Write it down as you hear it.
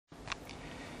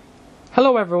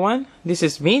Hello everyone, this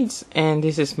is Meads, and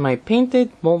this is my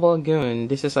painted mobile Goohn.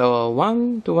 This is a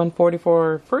 1 to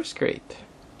 144 first grade.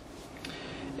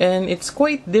 And it's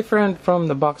quite different from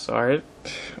the box art,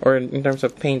 or in terms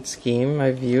of paint scheme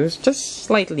I've used, just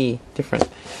slightly different.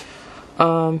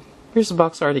 Here's the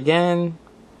box art again.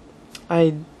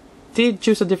 I did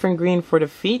choose a different green for the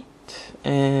feet,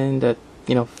 and that,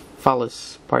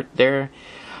 phallus part there.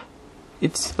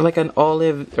 It's like an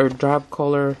olive or drab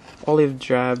color, olive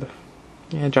drab.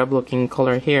 Yeah, drab looking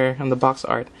color here on the box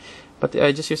art, but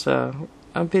I just use a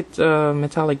bit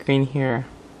metallic green here,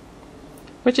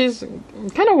 which is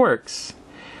kind of works.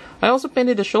 I also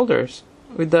painted the shoulders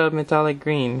with the metallic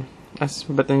green,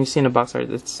 but then you see in the box art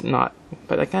it's not.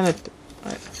 But it kind of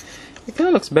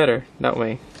looks better that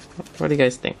way. What do you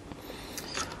guys think?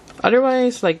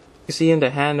 Otherwise, like you see in the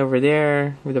hand over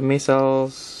there with the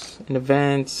missles and the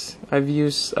vents, I've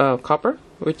used copper,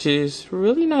 which is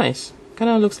really nice. Kind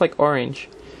of looks like orange,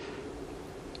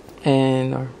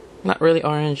 and not really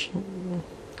orange.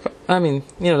 I mean,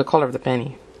 the color of the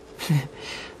penny,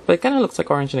 but it kind of looks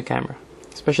like orange in the camera,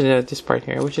 especially this part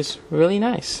here, which is really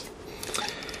nice.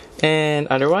 And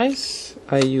otherwise,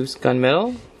 I use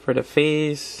gunmetal for the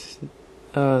face,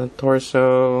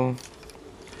 torso,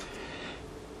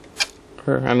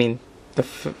 or I mean, the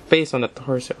face on the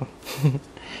torso,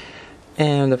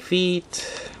 and the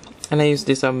feet. And I use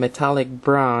this metallic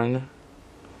brown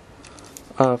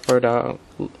for the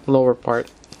lower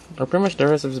part, or pretty much the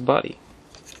rest of his body.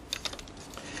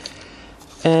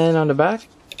 And on the back,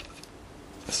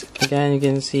 again, you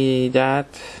can see that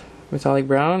metallic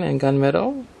brown and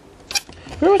gunmetal.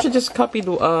 Pretty much I just copied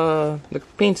the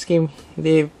paint scheme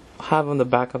they have on the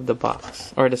back of the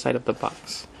box, or the side of the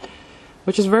box,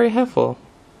 which is very helpful.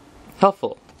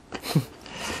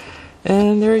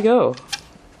 And there you go.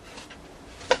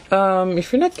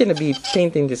 If you're not gonna be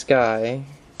painting this guy,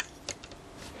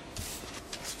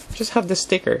 just have the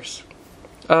stickers.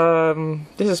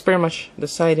 This is pretty much the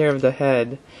side here of the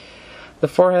head, the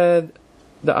forehead,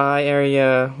 the eye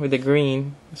area with the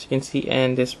green, as you can see,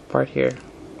 and this part here,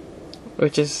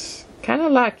 which is kind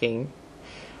of lacking.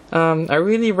 I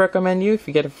really recommend you, if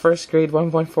you get a first grade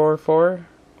 1.44,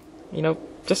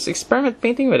 just experiment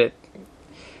painting with it.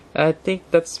 I think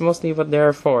that's mostly what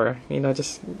they're for,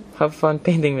 just have fun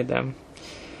painting with them.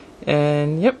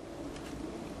 And yep.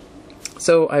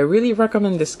 So I really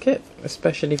recommend this kit,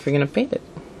 especially if you're gonna paint it.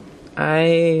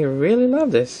 I really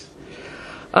love this.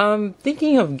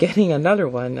 Thinking of getting another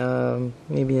one,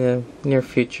 maybe in the near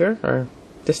future or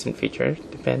distant future,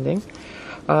 depending.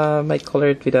 Might color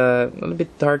it with a little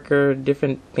bit darker,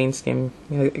 different paint scheme.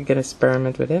 You can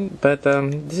experiment with it. But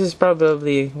this is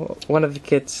probably one of the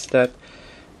kits that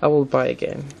I will buy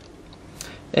again.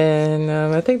 And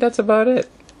I think that's about it.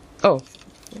 Oh,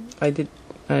 I don't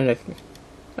know.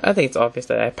 I think it's obvious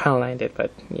that I pound-lined it, but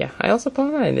yeah, I also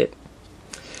pound-lined it.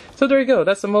 So there you go.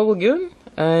 That's the mobile Goohn,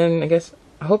 and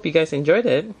I hope you guys enjoyed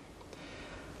it.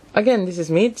 Again, this is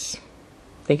Meads.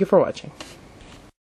 Thank you for watching.